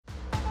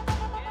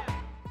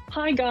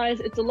Hi guys,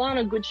 it's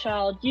Alana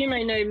Goodchild. You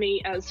may know me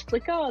as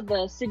Flicker,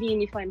 the Sydney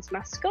Uni Flames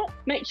mascot.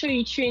 Make sure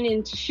you tune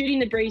in to Shooting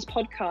the Breeze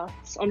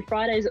podcasts on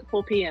Fridays at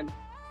 4 p.m.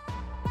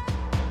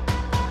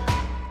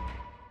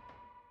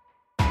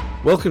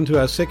 Welcome to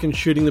our second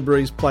Shooting the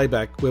Breeze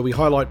playback, where we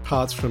highlight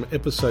parts from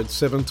episodes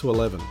 7 to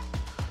 11.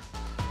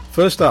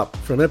 First up,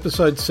 from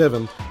episode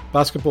 7,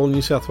 Basketball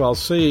New South Wales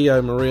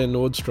CEO Maria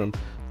Nordstrom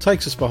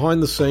takes us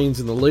behind the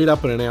scenes in the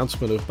lead-up and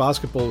announcement of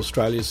Basketball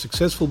Australia's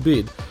successful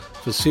bid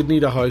for Sydney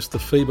to host the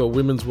FIBA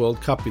Women's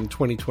World Cup in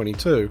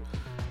 2022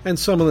 and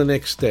some of the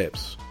next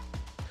steps.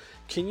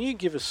 Can you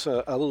give us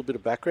a little bit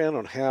of background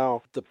on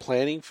how the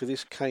planning for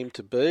this came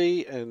to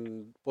be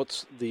and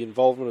what's the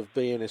involvement of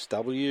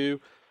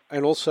BNSW?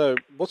 And also,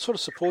 what sort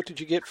of support did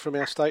you get from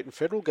our state and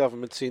federal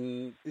governments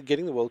in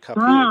getting the World Cup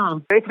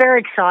here? It's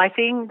very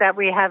exciting that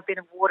we have been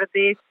awarded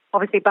this.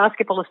 Obviously,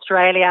 Basketball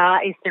Australia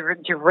is the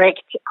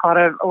direct kind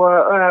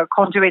of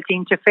conduit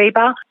into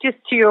FIBA. Just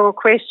to your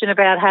question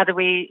about how do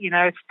we,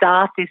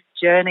 start this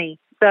journey.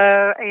 So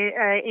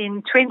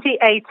in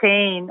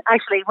 2018,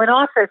 actually, when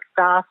I first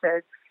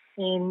started,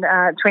 in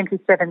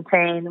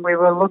 2017, we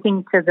were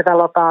looking to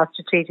develop our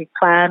strategic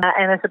plan,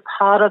 and as a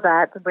part of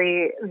that,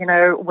 we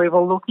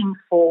were looking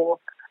for,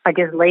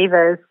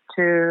 levers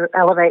to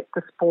elevate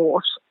the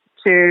sport.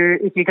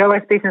 If you go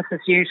as business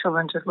as usual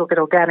and just look at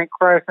organic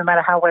growth, no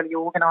matter how well you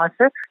organise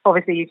it,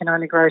 obviously you can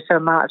only grow so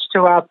much.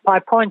 My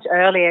point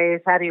earlier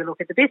is how do you look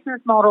at the business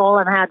model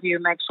and how do you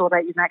make sure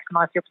that you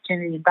maximise the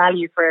opportunity and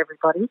value for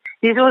everybody?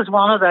 This was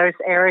one of those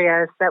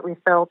areas that we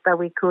felt that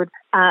we could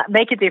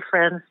make a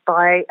difference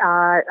by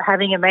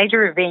having a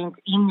major event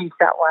in New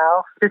South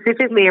Wales,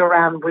 specifically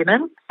around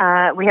women.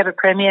 We have a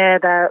premier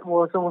that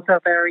was also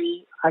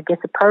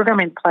a program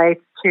in place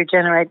to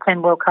generate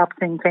 10 World Cups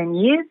in 10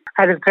 years,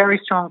 had a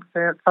very strong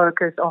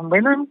focus on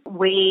women.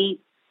 We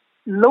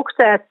looked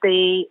at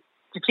the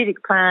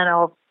strategic plan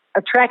of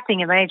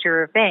attracting a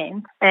major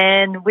event,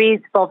 and with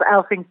Bob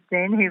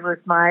Elphinston, who was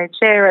my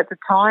chair at the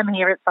time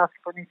here at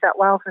Basketball New South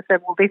Wales, I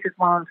said, well, this is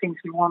one of the things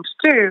we want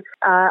to do.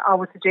 I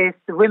would suggest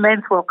the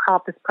Women's World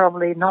Cup is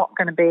probably not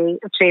going to be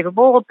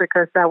achievable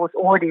because that was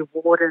already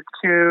awarded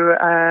to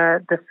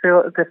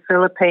the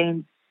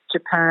Philippines,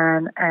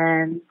 Japan,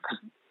 and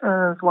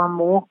one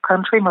more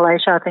country,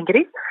 Malaysia, I think it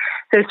is.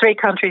 So there's 3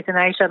 countries in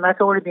Asia, and that's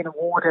already been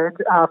awarded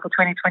for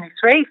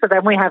 2023. So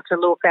then we have to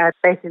look at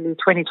basically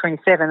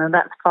 2027, and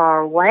that's far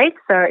away.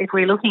 So if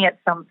we're looking at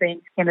something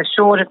in the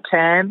shorter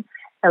term,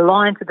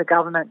 aligned to the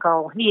government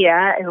goal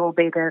here, it will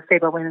be the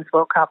FIBA Women's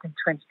World Cup in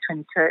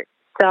 2022.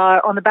 So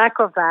on the back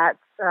of that,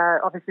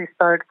 obviously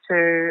spoke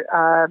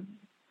to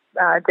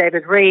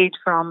David Reid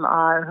from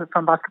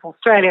Basketball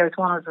Australia, who's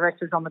one of the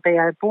directors on the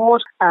BA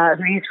board,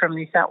 who is from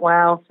New South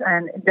Wales.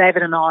 And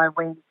David and I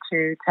went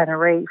to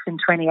Tenerife in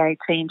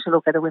 2018 to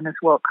look at the Women's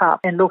World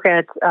Cup and look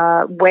at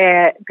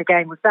where the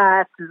game was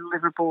at, the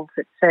deliverables,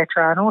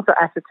 etc., and also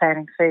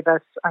ascertaining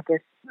FIBA's,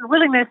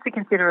 willingness to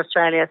consider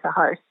Australia as a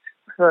host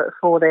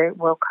for the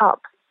World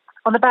Cup.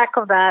 On the back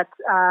of that,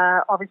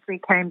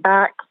 obviously came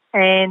back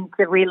and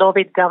we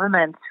lobbied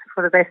government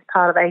for the best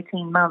part of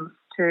 18 months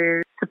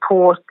to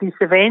support this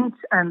event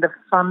and the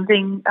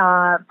funding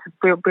to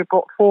be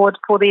brought forward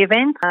for the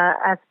event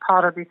as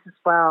part of this as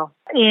well.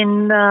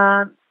 In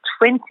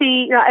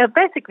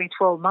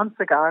 12 months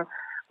ago,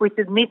 we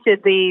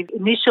submitted the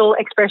initial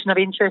expression of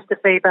interest to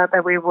FIBA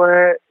that we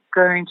were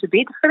going to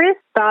bid for this.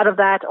 Part of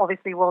that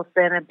obviously was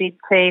then a bid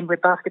team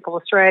with Basketball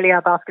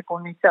Australia, Basketball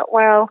New South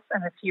Wales,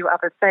 and a few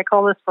other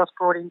stakeholders was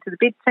brought into the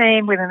bid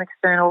team with an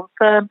external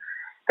firm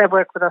that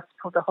worked with us to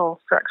put the whole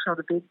structure of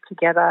the bid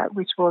together,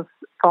 which was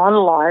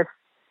finalised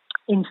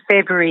in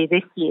February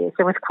this year.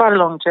 So it was quite a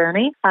long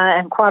journey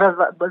and quite a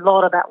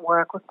lot of that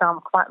work was done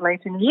quite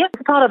late in the year.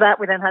 As part of that,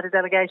 we then had a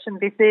delegation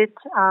visit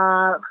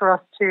for us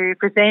to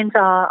present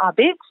our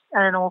bid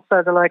and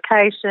also the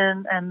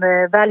location and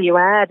the value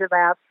add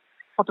about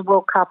what the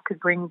World Cup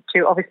could bring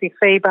to obviously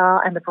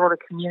FIBA and the broader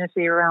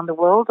community around the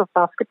world of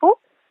basketball.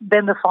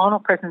 Then the final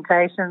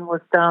presentation was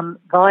done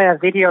via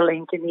video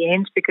link in the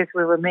end because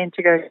we were meant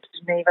to go to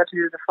Geneva to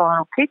do the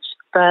final pitch.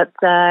 But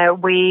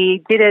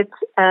we did it,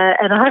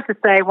 and I have to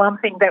say one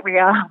thing that we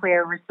are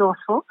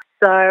resourceful.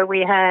 So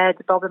we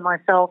had Bob and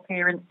myself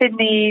here in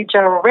Sydney,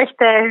 Joe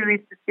Oreste, who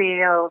is the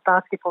CEO of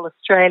Basketball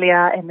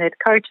Australia, and Ned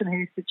Cochen,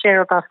 who's the chair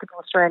of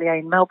Basketball Australia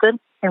in Melbourne.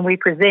 And we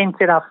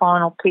presented our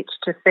final pitch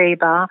to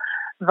FIBA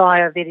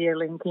via video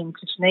link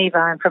into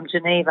Geneva, and from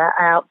Geneva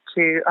out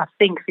to, I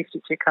think,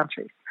 52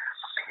 countries.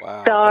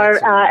 Wow, so,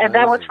 and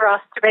that was for us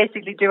to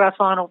basically do our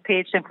final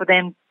pitch and for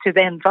them to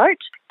then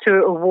vote to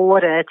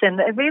award it. And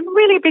it's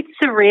really a bit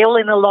surreal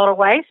in a lot of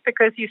ways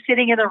because you're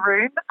sitting in a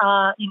room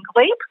in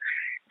Glebe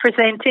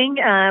presenting,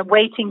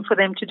 waiting for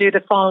them to do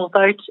the final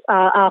vote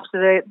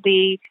after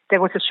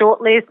there was a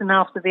short list and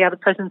after the other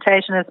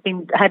presentation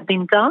had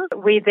been done.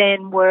 We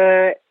then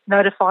were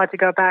notified to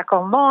go back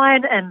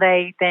online, and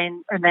they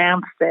then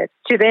announced it.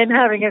 To then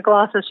having a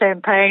glass of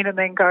champagne and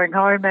then going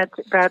home at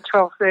about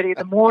 12:30 in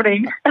the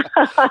morning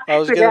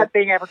without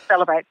being able to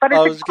celebrate. But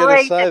it's a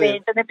great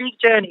event and a big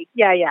journey.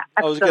 Yeah, absolutely.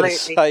 I was going to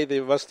say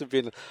there must have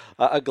been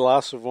a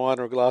glass of wine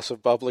or a glass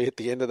of bubbly at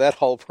the end of that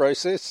whole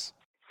process.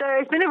 So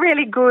it's been a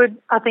really good,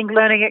 I think,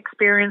 learning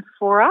experience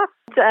for us.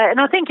 And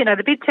I think,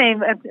 the bid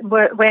team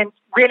went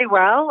really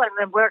well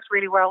and worked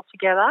really well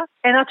together.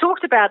 And I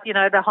talked about,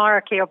 the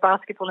hierarchy of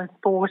basketball and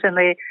sport and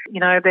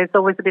there's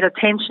always a bit of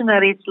tension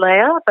at each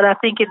layer. But I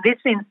think in this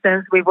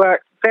instance, we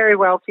worked very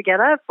well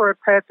together for a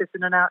purpose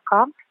and an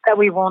outcome that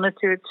we wanted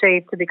to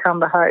achieve to become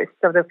the host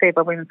of the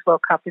FIBA Women's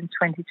World Cup in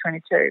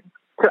 2022.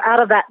 So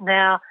out of that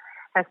now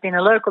has been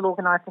a local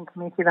organising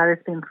committee that has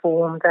been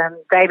formed.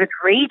 David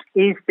Reid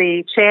is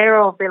the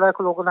chair of the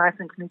local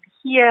organising committee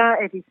here.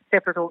 It is a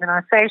separate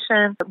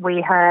organisation.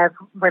 We have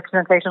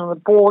representation on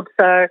the board,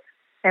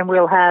 and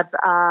we'll have,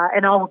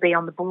 and I will be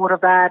on the board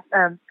of that.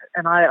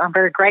 And I'm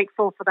very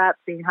grateful for that,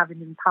 having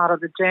been part of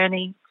the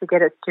journey to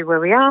get us to where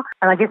we are.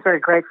 And I guess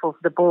very grateful for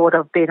the board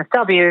of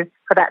BNSW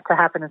for that to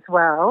happen as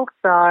well.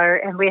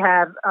 And we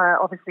have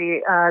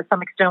obviously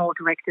some external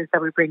directors that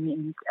we're bringing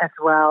in as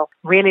well,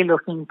 really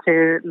looking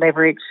to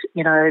leverage,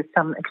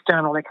 some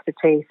external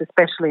expertise,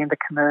 especially in the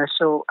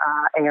commercial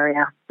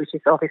area, which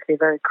is obviously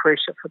very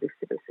crucial for this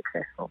to be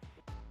successful.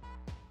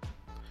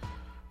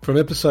 From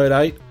episode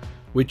 8,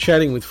 we're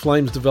chatting with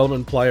Flames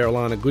development player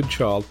Alana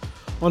Goodchild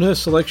on her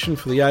selection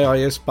for the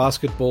AIS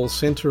Basketball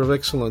Centre of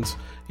Excellence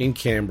in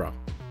Canberra,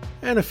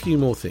 and a few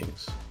more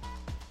things.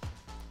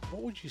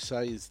 What would you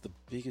say is the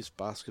biggest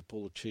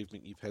basketball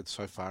achievement you've had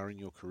so far in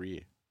your career?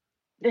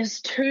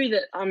 There's two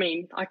that,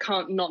 I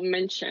can't not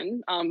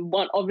mention.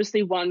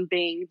 One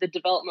being the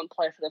development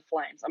player for the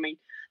Flames.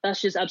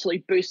 That's just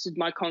absolutely boosted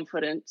my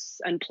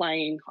confidence and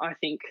playing, I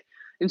think,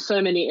 in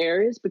so many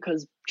areas,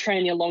 because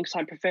training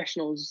alongside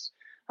professionals,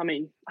 I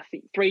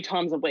think 3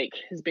 times a week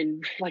has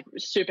been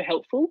super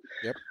helpful.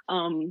 Yep.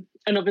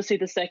 And obviously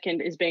the second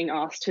is being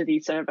asked to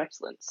the Centre of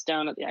Excellence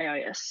down at the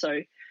AIS.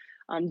 So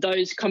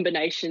those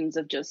combinations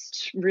have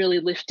just really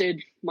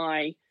lifted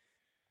my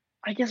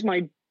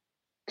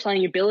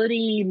playing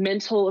ability,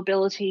 mental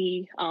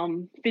ability,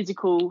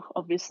 physical,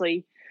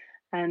 obviously,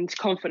 and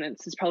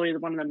confidence is probably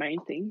one of the main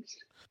things.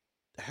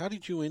 How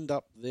did you end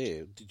up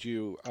there? Did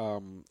you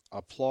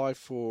apply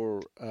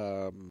for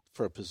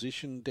a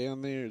position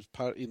down there as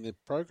part in the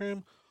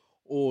program,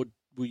 or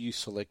were you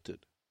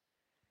selected?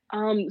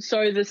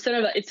 So the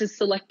Centre, it's a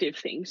selective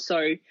thing.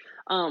 So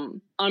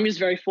I'm just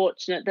very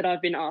fortunate that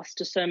I've been asked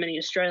to so many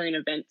Australian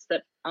events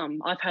that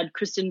I've had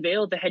Kristen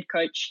Veal, the head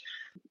coach,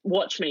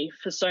 watch me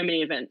for so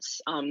many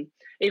events.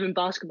 Even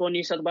Basketball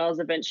New South Wales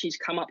events she's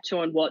come up to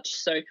and watched.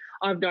 So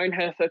I've known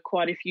her for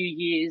quite a few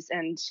years,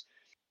 and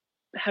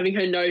having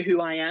her know who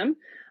I am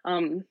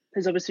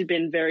has obviously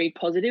been very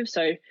positive.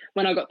 So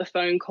when I got the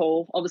phone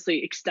call,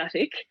 obviously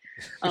ecstatic,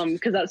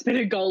 because that's been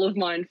a goal of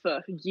mine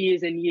for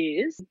years and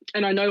years.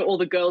 And I know all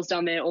the girls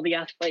down there, all the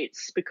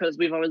athletes, because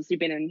we've obviously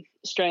been in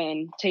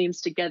Australian teams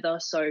together.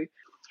 So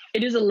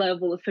it is a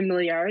level of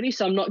familiarity.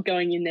 So I'm not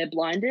going in there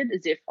blinded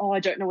as if,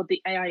 I don't know what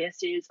the AIS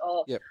is,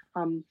 or yep.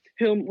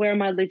 Where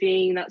am I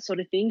living, that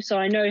sort of thing. So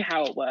I know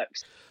how it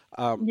works.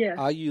 Are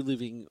you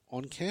living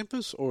on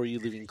campus, or are you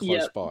living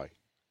close by?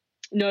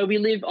 No, we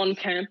live on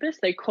campus.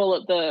 They call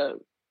it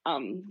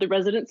the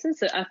residences,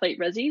 so athlete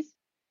resis.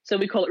 So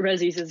we call it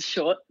resis as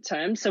short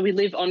term. So we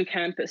live on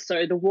campus.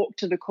 So the walk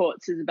to the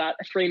courts is about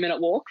a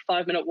 3-minute walk,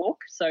 5-minute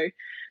walk. So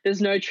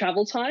there's no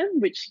travel time,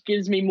 which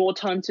gives me more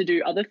time to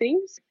do other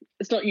things.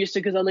 It's not used to,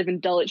 because I live in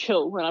Dulwich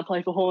Hill when I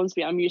play for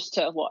Hornsby. I'm used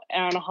to, hour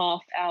and a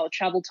half hour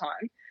travel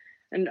time.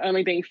 And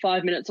only being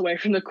 5 minutes away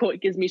from the court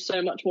gives me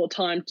so much more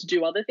time to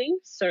do other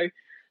things. So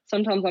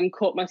sometimes I'm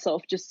caught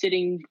myself just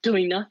sitting,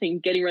 doing nothing,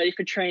 getting ready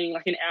for training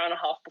like an hour and a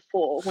half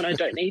before when I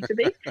don't need to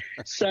be.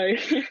 So,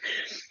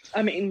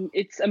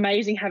 it's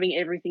amazing having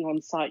everything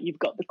on site. You've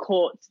got the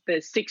courts.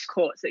 There's 6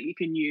 courts that you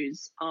can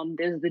use.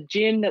 There's the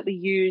gym that we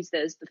use.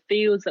 There's the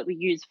fields that we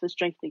use for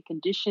strength and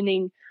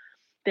conditioning.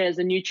 There's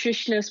a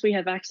nutritionist we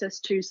have access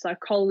to,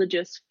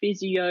 psychologist,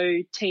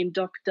 physio, team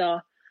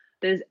doctor.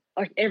 There's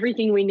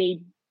everything we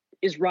need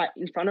is right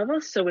in front of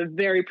us. So we're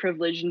very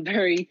privileged and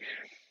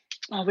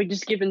we're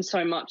just given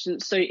so much, and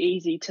it's so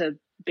easy to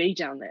be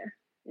down there.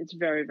 It's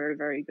very, very,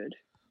 very good.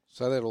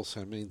 So that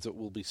also means that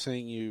we'll be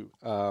seeing you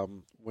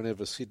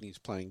whenever Sydney's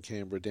playing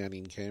Canberra down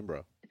in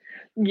Canberra.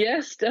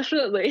 Yes,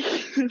 definitely.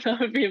 That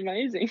would be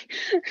amazing.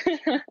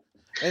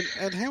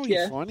 And how are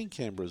you finding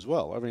Canberra as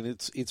well?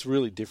 It's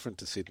really different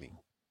to Sydney.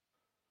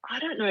 I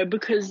don't know,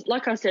 because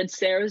like I said,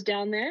 Sarah's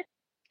down there,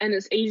 and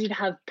it's easy to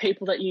have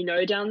people that you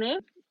know down there,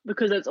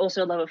 because it's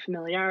also a level of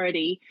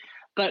familiarity.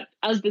 But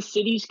as the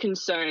city's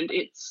concerned,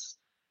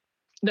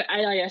 the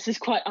AIS is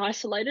quite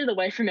isolated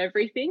away from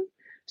everything.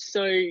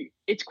 So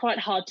it's quite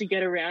hard to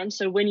get around.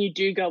 So when you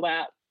do go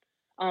out,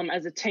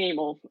 as a team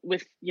or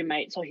with your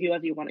mates or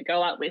whoever you want to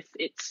go out with.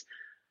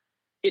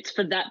 It's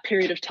for that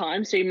period of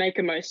time. So you make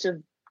a most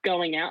of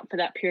going out for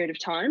that period of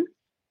time.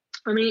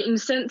 I mean, in a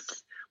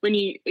sense, when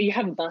you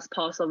have a bus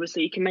pass,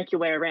 obviously you can make your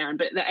way around,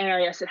 but the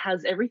AIS, it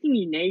has everything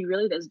you need,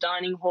 really. There's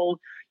dining hall,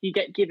 you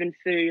get given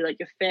food, like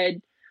you're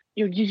fed,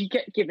 you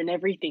get given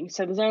everything.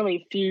 So there's only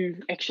a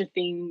few extra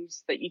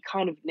things that you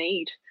kind of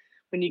need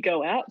when you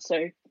go out.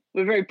 So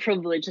we're very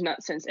privileged in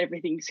that sense.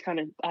 Everything's kind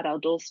of at our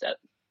doorstep.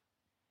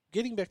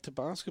 Getting back to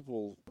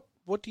basketball,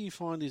 what do you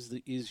find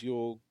is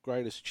your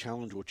greatest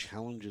challenge or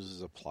challenges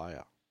as a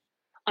player?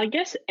 I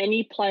guess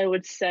any player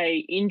would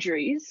say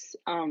injuries,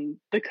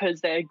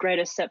 because they're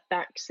greater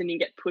setbacks and you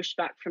get pushed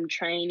back from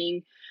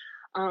training.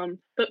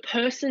 But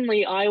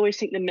personally, I always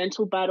think the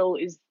mental battle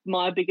is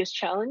my biggest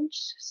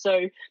challenge.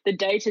 So the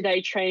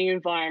day-to-day training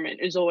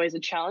environment is always a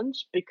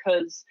challenge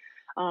because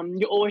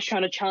you're always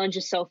trying to challenge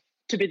yourself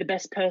to be the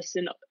best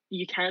person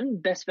you can,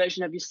 best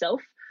version of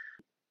yourself,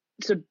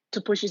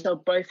 to push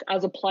yourself both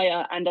as a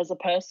player and as a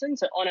person,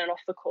 so on and off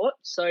the court.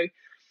 So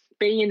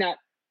being in that,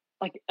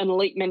 like an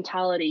elite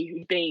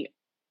mentality, being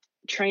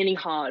training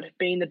hard,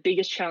 being the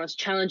biggest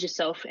challenge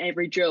yourself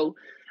every drill,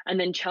 and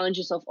then challenge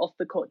yourself off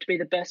the court to be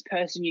the best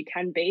person you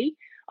can be.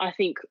 I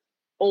think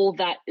all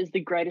that is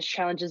the greatest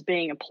challenge as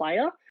being a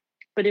player.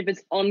 But if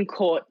it's on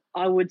court,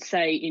 I would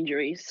say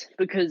injuries,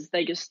 because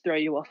they just throw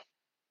you off.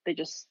 They're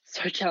just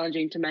so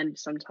challenging to manage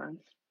sometimes.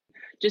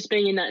 Just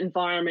being in that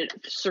environment,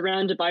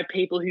 surrounded by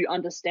people who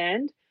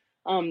understand,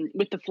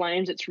 with the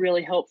Flames, it's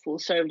really helpful.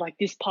 So like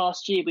this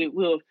past year, we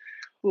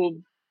were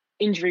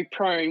injury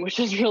prone, which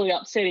is really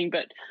upsetting.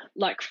 But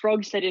like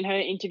Frog said in her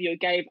interview, it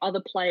gave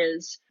other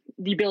players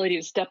the ability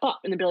to step up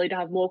and the ability to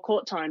have more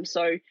court time.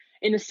 So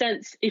in a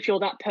sense, if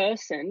you're that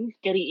person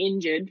getting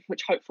injured,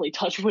 which hopefully,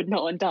 touch wood,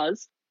 no one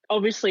does,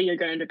 obviously you're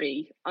going to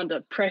be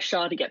under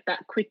pressure to get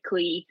back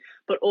quickly,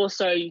 but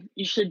also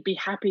you should be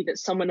happy that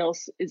someone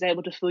else is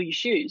able to fill your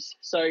shoes.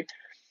 So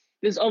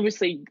there's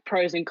obviously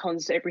pros and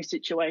cons to every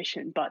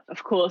situation, but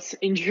of course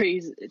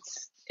injuries,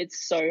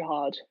 it's so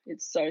hard.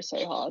 It's so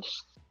hard.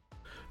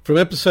 From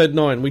episode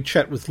 9, we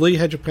chat with Lee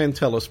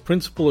Hadjipantelis,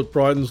 principal at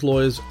Bryden's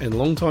Lawyers and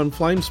longtime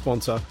Flame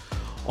sponsor,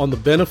 on the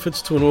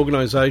benefits to an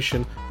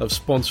organisation of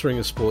sponsoring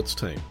a sports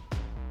team.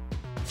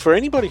 For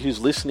anybody who's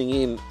listening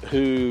in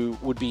who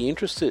would be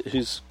interested,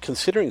 who's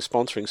considering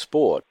sponsoring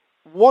sport,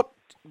 what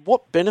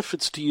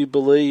benefits do you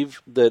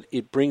believe that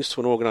it brings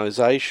to an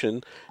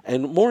organisation?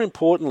 And more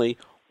importantly,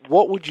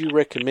 what would you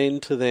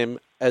recommend to them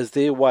as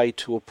their way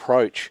to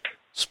approach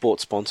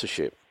sports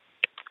sponsorship?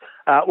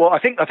 Well, I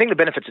think the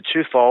benefits are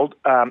twofold,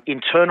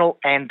 internal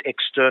and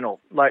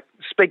external. Like,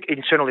 speak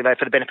internally, though,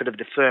 for the benefit of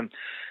the firm.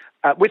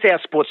 With our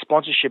sports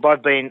sponsorship,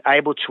 I've been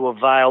able to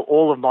avail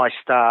all of my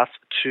staff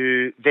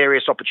to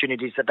various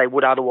opportunities that they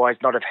would otherwise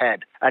not have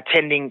had.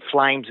 Attending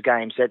Flames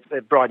games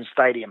at Bryden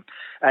Stadium,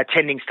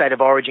 attending State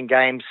of Origin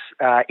games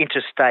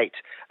interstate,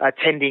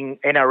 attending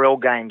NRL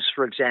games,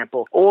 for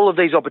example. All of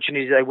these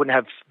opportunities they wouldn't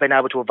have been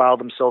able to avail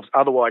themselves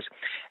otherwise.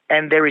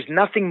 And there is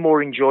nothing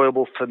more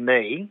enjoyable for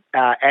me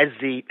as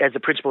the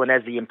principal and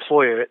as the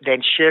employer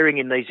than sharing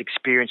in these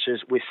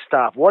experiences with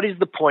staff. What is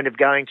the point of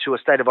going to a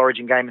State of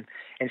Origin game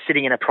and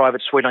sitting in a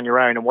private suite on your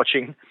own and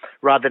watching,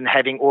 rather than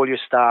having all your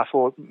staff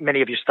or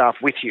many of your staff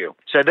with you?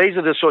 So these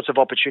are the sorts of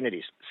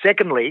opportunities.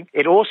 Secondly,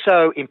 it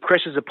also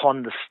impresses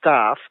upon the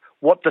staff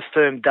what the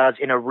firm does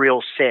in a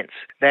real sense.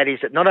 That is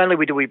that not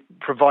only do we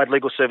provide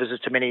legal services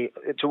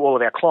to all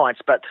of our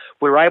clients, but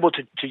we're able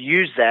to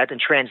use that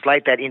and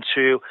translate that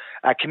into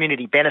a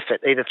community benefit,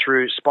 either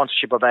through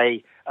sponsorship of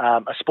a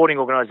sporting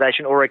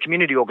organisation or a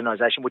community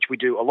organisation, which we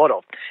do a lot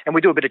of. And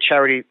we do a bit of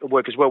charity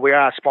work as well. We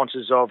are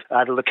sponsors of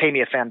the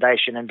Leukemia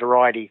Foundation and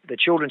Variety, the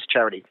children's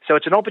charity. So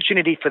it's an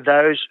opportunity for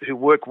those who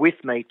work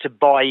with me to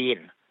buy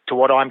in to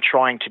what I'm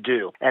trying to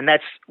do. And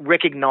that's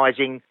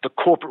recognising the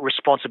corporate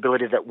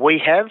responsibility that we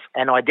have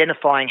and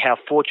identifying how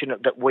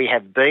fortunate that we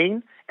have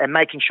been and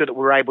making sure that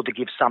we're able to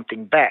give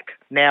something back.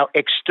 Now,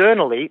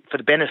 externally, for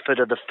the benefit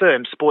of the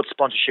firm, sports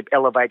sponsorship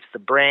elevates the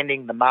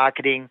branding, the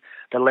marketing,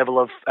 the level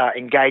of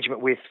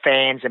engagement with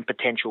fans and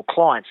potential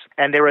clients.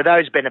 And there are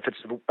those benefits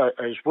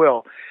as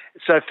well.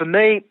 So for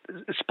me,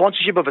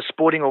 sponsorship of a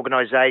sporting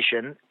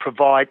organisation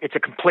it's a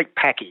complete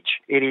package.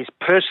 It is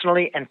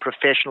personally and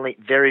professionally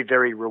very,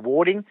 very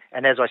rewarding,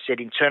 and as I said,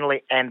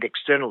 internally and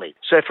externally.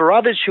 So for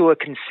others who are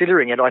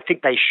considering it, I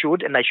think they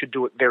should, and they should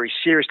do it very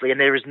seriously. And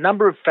there is a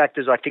number of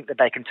factors I think that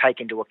they can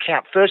take into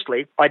account.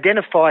 Firstly,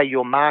 identify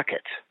your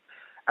market.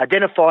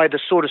 Identify the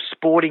sort of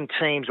sporting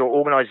teams or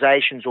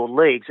organisations or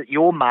leagues that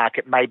your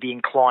market may be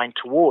inclined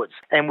towards.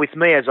 And with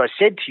me, as I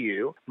said to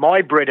you,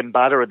 my bread and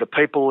butter are the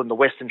people in the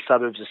western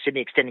suburbs of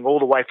Sydney, extending all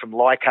the way from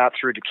Leichhardt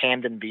through to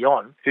Camden and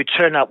beyond, who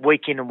turn up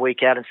week in and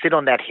week out and sit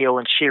on that hill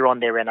and cheer on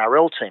their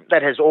NRL team.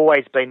 That has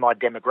always been my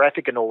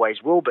demographic and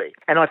always will be.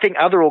 And I think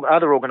other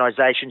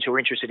organisations who are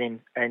interested in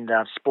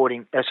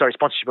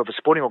sponsorship of a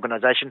sporting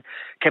organisation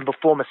can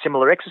perform a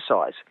similar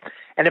exercise.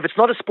 And if it's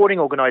not a sporting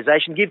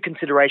organisation, give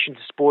consideration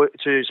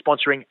to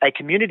sponsoring a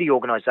community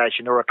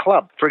organisation or a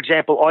club. For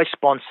example, I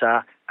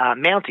sponsor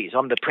Mounties.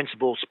 I'm the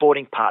principal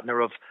sporting partner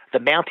of the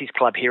Mounties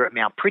Club here at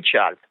Mount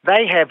Pritchard.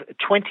 They have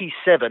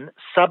 27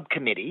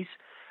 subcommittees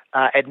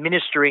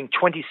administering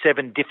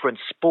 27 different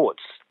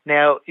sports.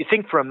 Now, you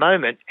think for a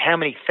moment how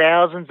many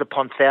thousands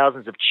upon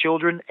thousands of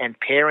children and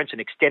parents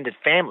and extended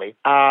family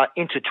are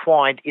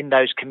intertwined in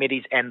those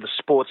committees and the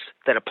sports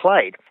that are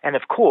played. And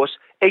of course,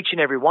 each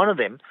and every one of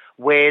them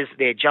wears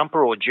their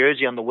jumper or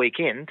jersey on the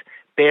weekend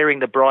bearing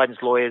the Bryden's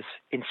Lawyers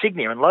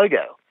insignia and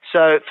logo.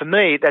 So for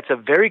me, that's a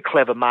very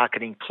clever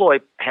marketing ploy.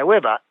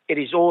 However, it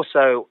is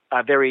also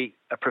a very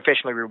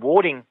professionally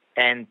rewarding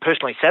and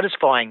personally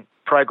satisfying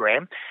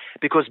program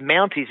because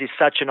Mounties is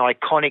such an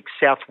iconic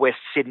Southwest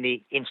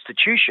Sydney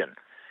institution.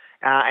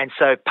 And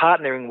so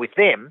partnering with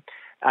them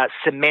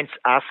cements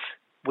us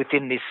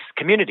within this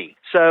community.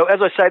 So as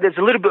I say, there's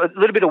a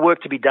little bit of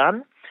work to be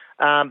done,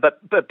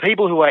 but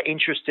people who are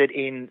interested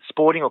in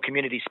sporting or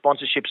community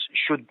sponsorships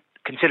should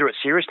consider it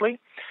seriously.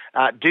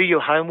 Do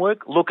your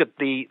homework, look at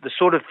the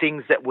sort of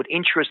things that would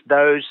interest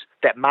those,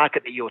 that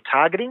market that you're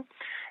targeting,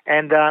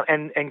 and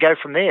go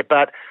from there.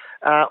 But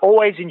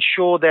always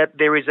ensure that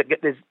there's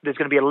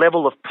going to be a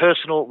level of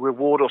personal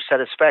reward or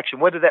satisfaction,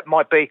 whether that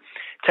might be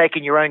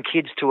taking your own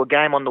kids to a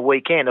game on the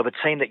weekend of a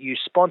team that you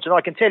sponsor. And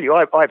I can tell you,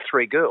 I have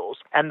 3 girls,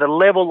 and the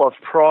level of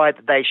pride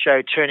that they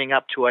show turning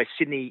up to a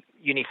Sydney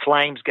Uni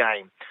Flames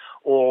game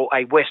or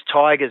a West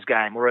Tigers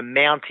game or a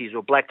Mounties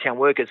or Blacktown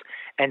Workers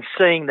and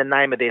seeing the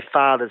name of their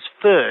father's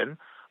firm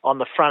on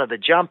the front of the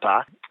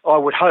jumper, I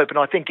would hope, and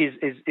I think is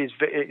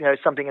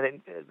something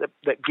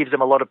that gives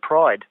them a lot of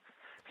pride.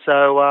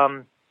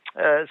 So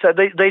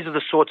these are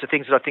the sorts of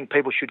things that I think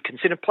people should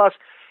consider. Plus,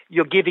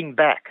 you're giving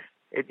back,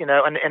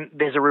 and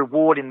there's a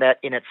reward in that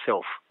in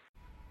itself.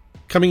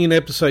 Coming in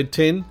episode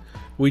 10,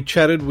 we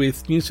chatted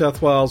with New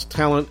South Wales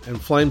talent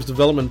and Flames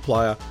development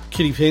player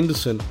Kitty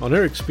Henderson on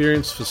her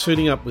experience for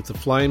suiting up with the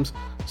Flames,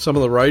 some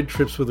of the road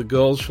trips with the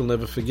girls she'll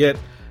never forget,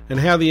 and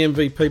how the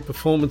MVP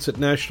performance at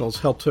Nationals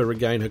helped her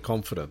regain her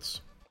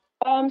confidence.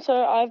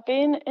 So I've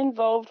been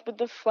involved with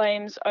the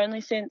Flames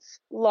only since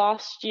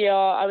last year,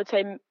 I would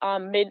say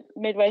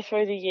midway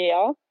through the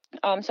year.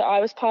 So I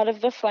was part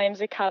of the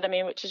Flames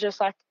Academy, which is just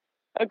like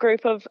a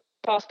group of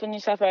Basketball New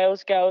South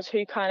Wales girls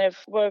who kind of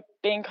were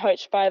being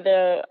coached by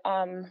the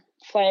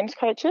Flames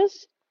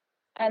coaches.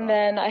 And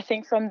then I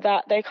think from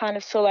that they kind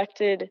of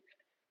selected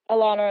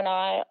Alana and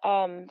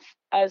I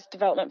as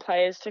development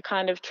players to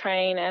kind of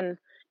train and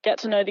get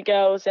to know the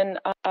girls and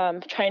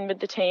train with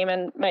the team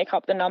and make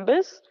up the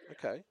numbers.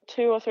 Okay.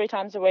 2 or 3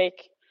 times a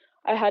week,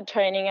 I had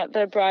training at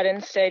the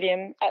Bryden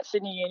Stadium at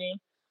Sydney Uni,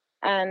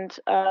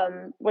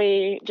 and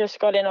we just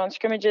got in on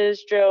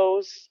scrimmages,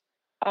 drills.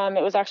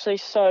 It was actually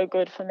so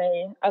good for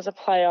me as a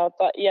player.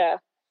 But yeah,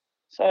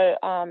 so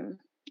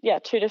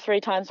 2 to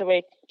 3 times a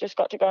week, just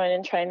got to go in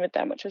and train with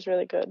them, which was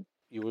really good.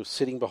 You were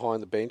sitting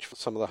behind the bench for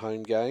some of the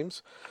home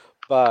games,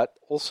 but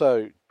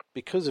also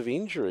because of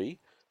injury,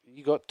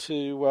 you got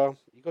to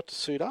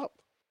suit up.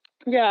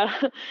 Yeah,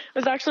 it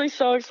was actually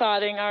so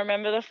exciting. I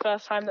remember the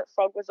first time that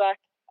Frog was like,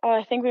 "Oh,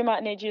 I think we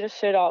might need you to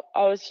suit up."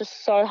 I was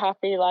just so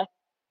happy. Like,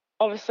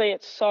 obviously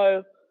it's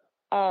so,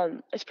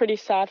 it's pretty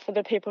sad for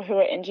the people who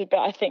are injured, but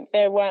I think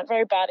there weren't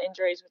very bad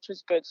injuries, which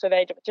was good. So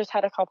they just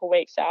had a couple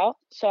weeks out.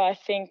 So I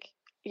think,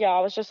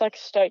 I was just like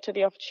stoked to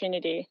the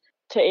opportunity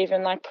to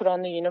even like put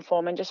on the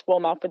uniform and just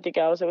warm up with the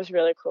girls. It was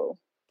really cool.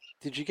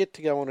 Did you get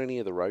to go on any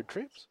of the road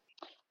trips?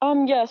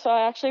 Yeah, so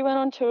I actually went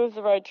on 2 of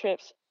the road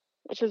trips,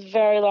 which was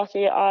very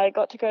lucky. I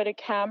got to go to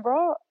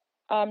Canberra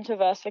to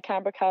verse the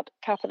Canberra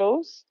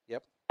Capitals.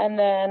 Yep. And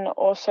then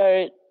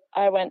also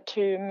I went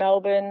to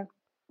Melbourne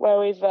where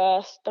we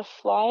versed the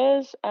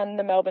Flyers and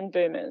the Melbourne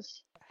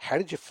Boomers. How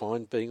did you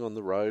find being on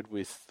the road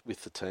with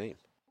the team?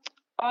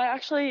 I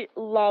actually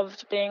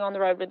loved being on the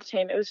road with the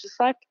team. It was just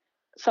like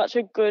such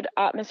a good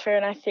atmosphere,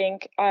 and I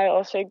think I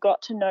also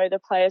got to know the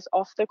players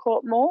off the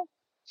court more.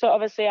 So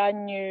obviously I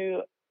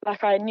knew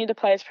the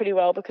players pretty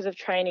well because of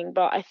training,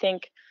 but I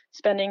think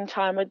spending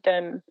time with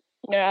them,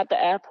 at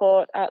the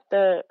airport, at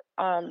the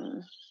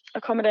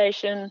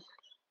accommodation,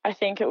 I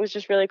think it was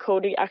just really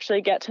cool to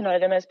actually get to know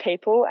them as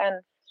people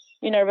and,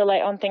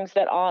 relate on things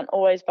that aren't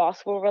always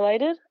basketball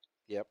related.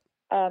 Yep.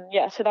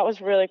 So that was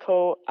really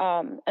cool.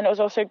 And it was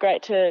also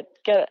great to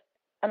get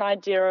an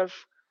idea of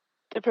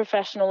the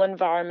professional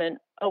environment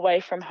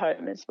away from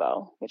home as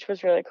well, which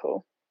was really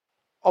cool.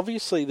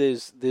 Obviously,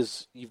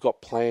 you've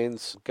got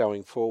plans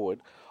going forward.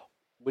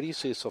 Where do you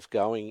see yourself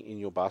going in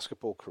your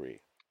basketball career?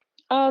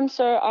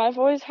 So I've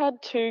always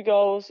had 2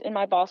 goals in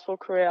my basketball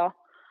career.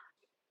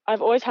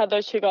 I've always had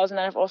those 2 goals, and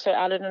then I've also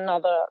added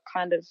another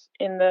kind of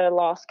in the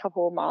last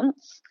couple of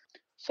months.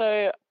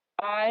 So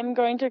I'm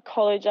going to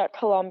college at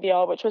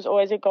Columbia, which was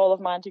always a goal of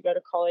mine to go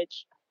to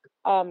college,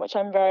 which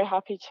I'm very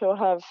happy to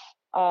have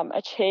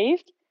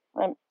achieved.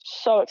 I'm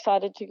so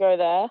excited to go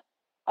there.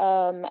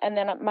 And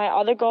then my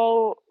other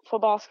goal for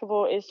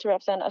basketball is to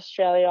represent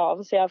Australia.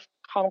 Obviously, I've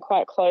come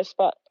quite close,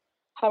 but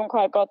haven't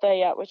quite got there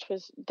yet, which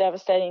was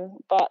devastating.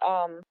 But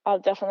I'll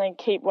definitely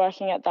keep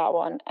working at that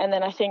one. And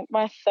then I think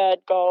my third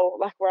goal,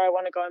 like where I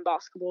want to go in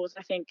basketball, is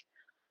I think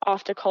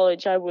after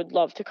college, I would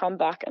love to come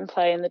back and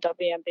play in the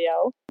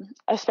WNBL,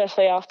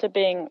 especially after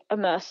being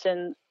immersed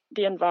in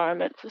the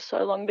environment for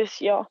so long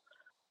this year.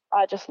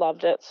 I just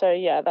loved it. So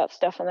yeah, that's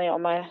definitely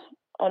on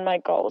my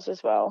goals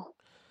as well.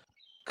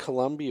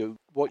 Columbia,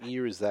 what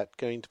year is that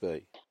going to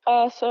be?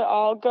 So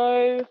I'll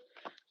go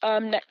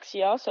next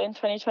year. So in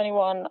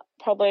 2021,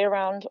 probably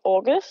around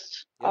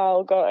August, Yep.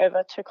 I'll go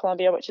over to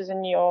Columbia, which is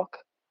in New York,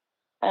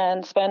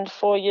 and spend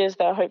 4 years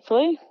there,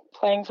 hopefully,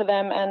 playing for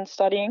them and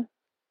studying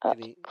at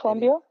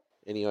Columbia.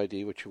 Any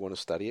idea what you want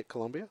to study at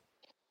Columbia?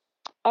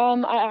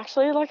 I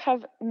actually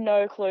have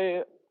no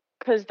clue,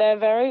 because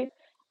the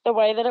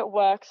way that it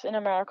works in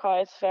America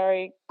is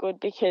very good,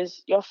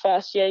 because your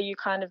first year you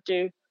kind of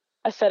do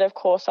a set of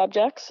core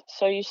subjects,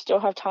 so you still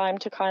have time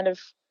to kind of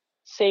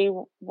see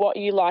what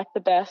you like the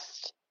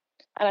best,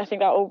 and I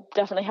think that will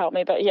definitely help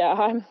me. But yeah,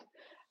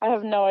 I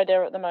have no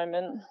idea at the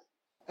moment.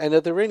 And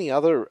are there any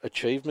other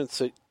achievements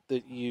that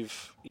you're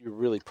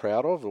really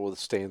proud of or that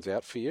stands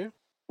out for you?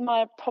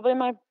 Probably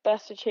my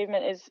best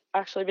achievement is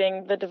actually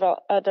being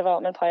a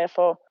development player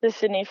for the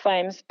Sydney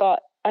Flames.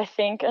 But I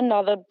think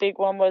another big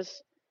one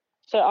was,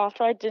 so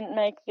after I didn't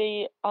make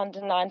the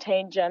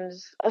under-19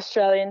 GEMS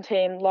Australian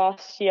team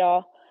last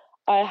year,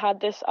 I had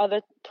this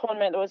other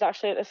tournament that was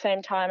actually at the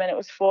same time, and it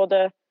was for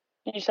the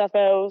New South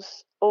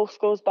Wales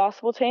all-schools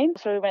basketball team.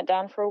 So we went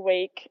down for a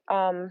week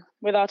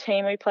with our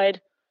team. We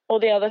played all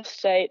the other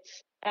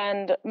states,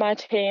 and my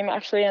team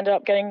actually ended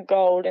up getting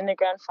gold in the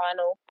grand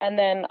final. And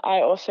then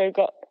I also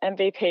got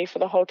MVP for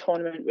the whole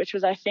tournament, which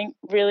was, I think,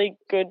 really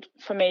good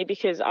for me,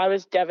 because I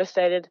was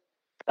devastated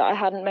that I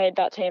hadn't made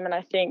that team. And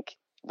I think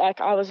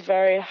I was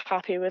very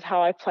happy with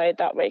how I played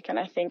that week. And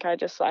I think I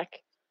just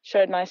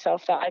showed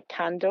myself that I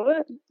can do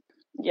it.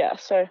 Yeah,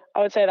 so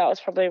I would say that was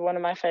probably one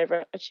of my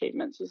favourite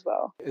achievements as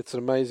well. It's an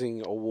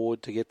amazing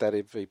award to get that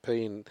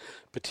MVP, and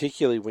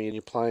particularly when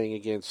you're playing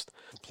against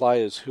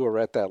players who are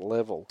at that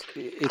level.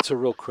 It's a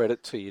real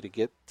credit to you to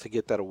get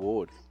that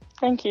award.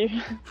 Thank you.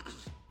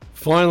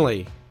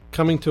 Finally,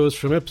 coming to us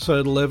from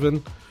episode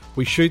 11,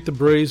 we shoot the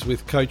breeze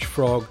with Coach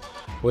Frog,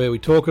 where we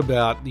talk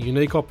about the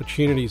unique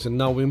opportunities a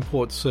no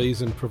import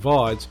season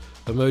provides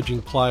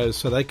emerging players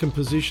so they can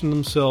position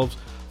themselves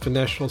for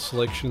national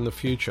selection in the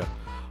future.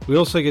 We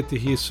also get to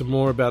hear some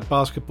more about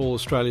Basketball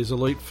Australia's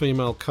Elite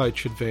Female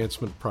Coach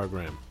Advancement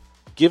Program.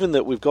 Given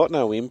that we've got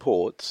no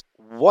imports,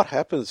 what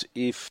happens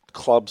if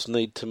clubs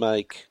need to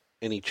make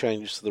any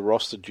changes to the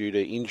roster due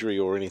to injury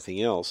or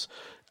anything else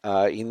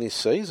in this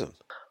season?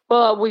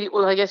 Well,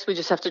 I guess we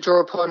just have to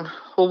draw upon,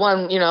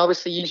 one,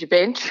 obviously use your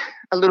bench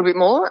a little bit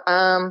more.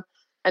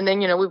 And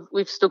then,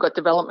 we've still got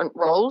development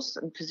roles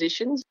and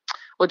positions,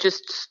 or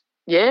just,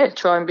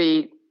 try and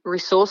be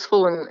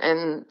resourceful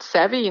and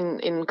savvy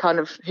in kind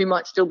of who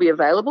might still be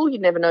available. You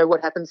never know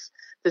what happens.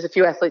 There's a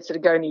few athletes that are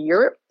going to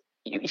Europe.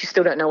 You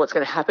still don't know what's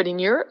going to happen in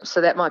Europe,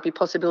 so that might be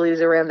possibilities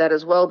around that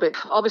as well. But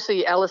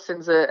obviously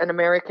Alison's an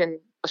American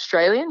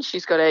Australian.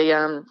 She's got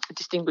a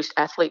distinguished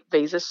athlete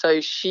visa,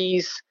 so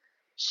she's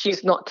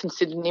not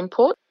considered an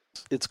import.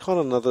 It's kind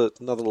of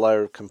another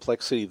layer of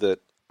complexity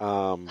that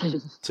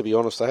to be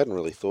honest, I hadn't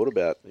really thought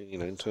about,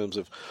 in terms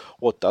of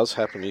what does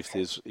happen if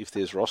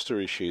there's roster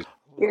issues.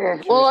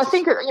 Yeah, well, I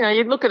think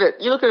you look at it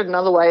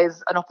another way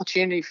as an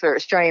opportunity for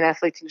Australian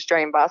athletes in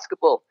Australian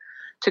basketball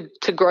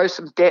to grow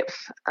some depth.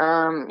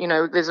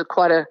 There's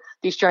the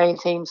Australian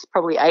team's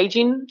probably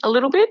aging a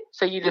little bit,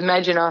 so you'd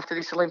imagine after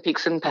this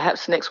Olympics and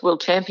perhaps the next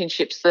World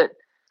Championships that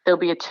there'll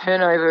be a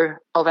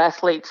turnover of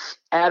athletes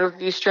out of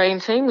the Australian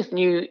team with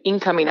new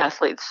incoming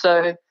athletes.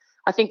 So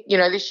I think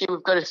this year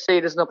we've got to see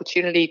it as an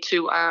opportunity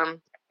to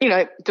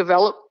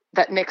develop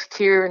that next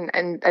tier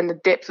and the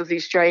depth of the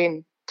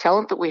Australian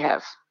talent that we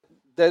have.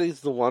 That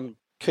is the one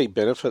key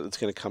benefit that's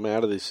going to come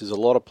out of this, is a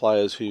lot of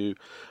players who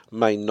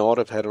may not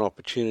have had an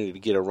opportunity to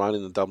get a run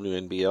in the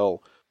WNBL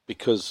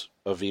because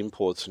of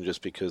imports and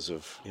just because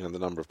of the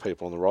number of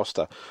people on the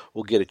roster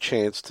will get a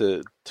chance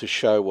to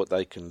show what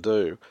they can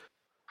do.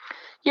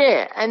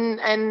 Yeah, and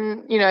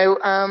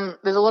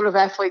there's a lot of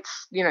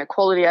athletes,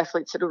 quality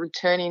athletes that are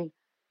returning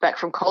back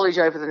from college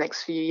over the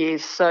next few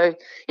years. So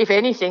if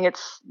anything,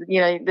 it's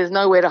there's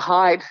nowhere to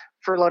hide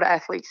for a lot of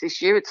athletes this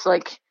year. It's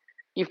like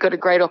you've got a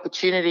great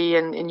opportunity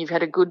and you've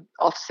had a good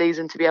off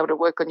season to be able to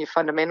work on your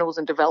fundamentals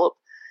and develop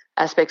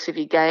aspects of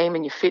your game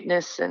and your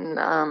fitness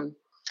and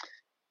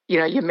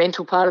your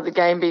mental part of the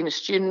game, being a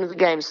student of the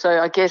game. So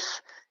I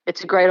guess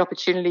it's a great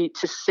opportunity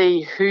to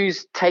see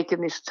who's taken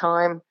this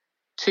time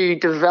to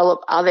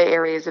develop other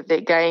areas of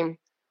their game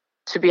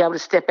to be able to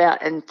step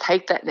out and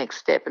take that next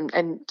step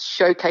and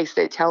showcase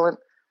their talent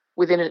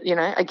within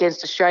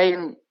against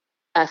Australian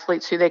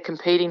athletes who they're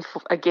competing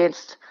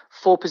against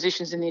for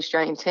positions in the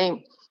Australian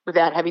team,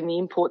 without having the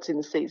imports in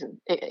the season,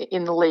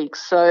 in the league.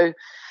 So,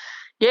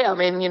 yeah, I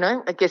mean,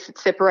 I guess it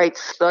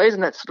separates those,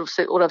 and that's sort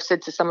of what I've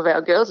said to some of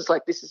our girls. It's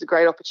like, this is a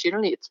great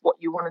opportunity. It's what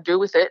you want to do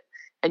with it,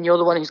 and you're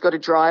the one who's got to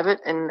drive it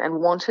and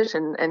want it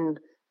and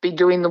be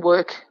doing the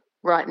work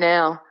right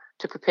now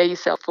to prepare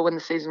yourself for when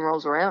the season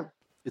rolls around.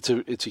 It's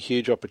a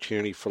huge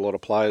opportunity for a lot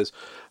of players,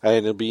 and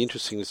it'll be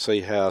interesting to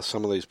see how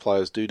some of these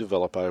players do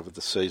develop over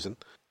the season.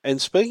 And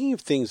speaking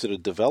of things that are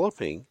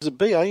developing, there's a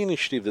BA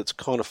initiative that's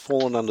kind of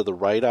fallen under the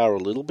radar a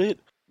little bit.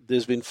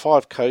 There's been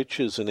 5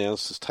 coaches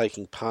announced as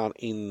taking part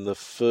in the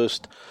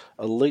first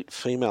Elite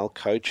Female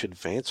Coach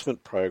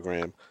Advancement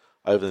Program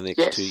over the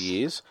next 2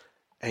 years,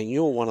 and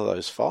you're one of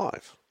those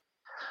 5.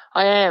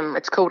 I am.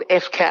 It's called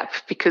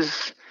FCAP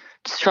because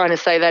just trying to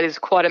say that is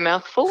quite a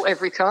mouthful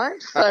every time.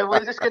 So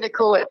we're just going to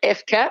call it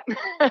FCAP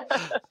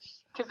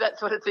because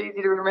that's what it's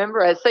easy to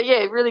remember as. So,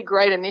 yeah, really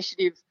great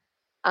initiative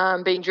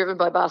being driven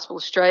by Basketball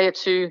Australia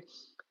to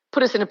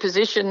put us in a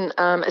position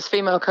as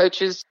female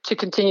coaches to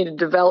continue to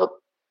develop,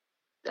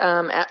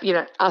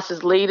 us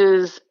as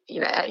leaders,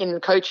 in the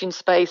coaching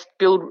space,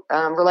 build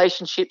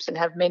relationships and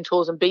have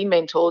mentors and be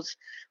mentors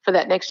for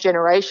that next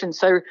generation.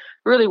 So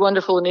really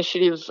wonderful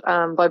initiative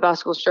by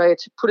Basketball Australia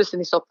to put us in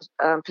this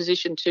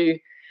position to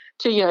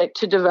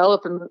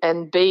develop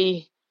and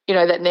be,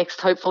 that next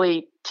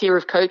hopefully tier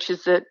of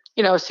coaches that,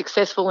 are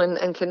successful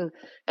and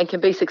can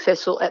be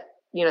successful at,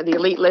 the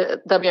elite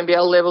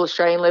WNBL level,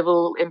 Australian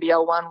level,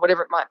 NBL 1,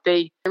 whatever it might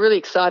be. I'm really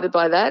excited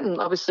by that, and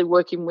obviously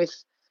working with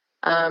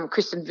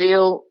Kristen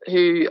Veal,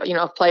 who,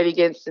 I've played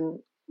against, and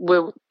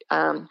we'll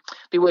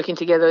be working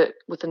together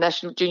with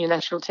the junior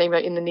national team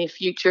in the near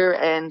future,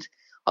 and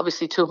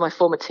obviously 2 of my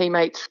former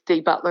teammates,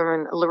 Dee Butler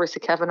and Larissa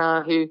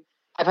Kavanagh, who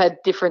have had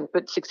different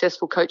but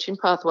successful coaching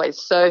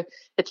pathways. So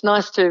it's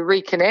nice to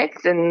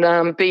reconnect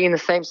and be in the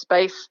same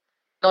space,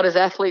 not as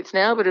athletes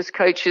now, but as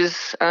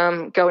coaches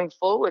going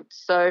forward.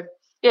 So,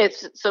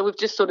 so we've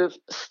just sort of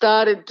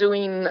started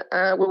doing,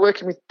 we're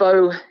working with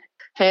Bo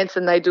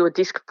Hansen. They do a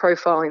disc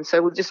profiling.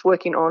 So we're just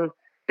working on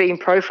being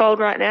profiled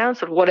right now,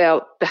 sort of what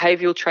our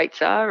behavioural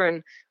traits are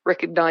and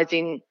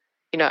recognising,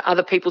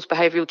 other people's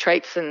behavioural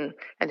traits and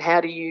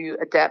how do you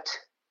adapt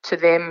to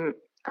them,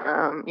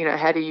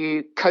 how do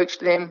you coach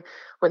them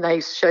when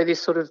they show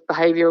this sort of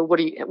behaviour,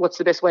 what's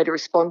the best way to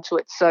respond to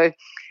it. So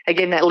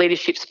again, that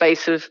leadership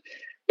space of,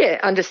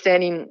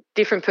 understanding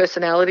different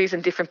personalities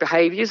and different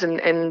behaviours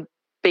and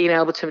being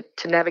able to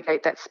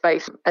navigate that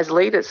space as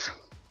leaders.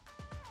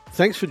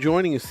 Thanks for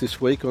joining us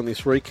this week on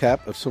this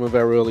recap of some of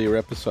our earlier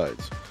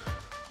episodes.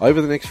 Over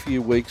the next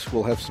few weeks,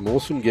 we'll have some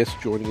awesome guests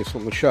joining us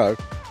on the show.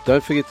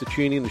 Don't forget to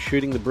tune in to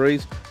Shooting the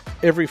Breeze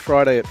every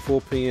Friday at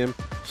 4 p.m.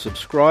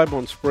 Subscribe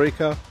on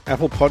Spreaker,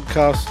 Apple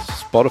Podcasts,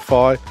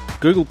 Spotify,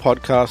 Google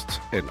Podcasts,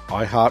 and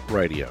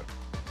iHeartRadio.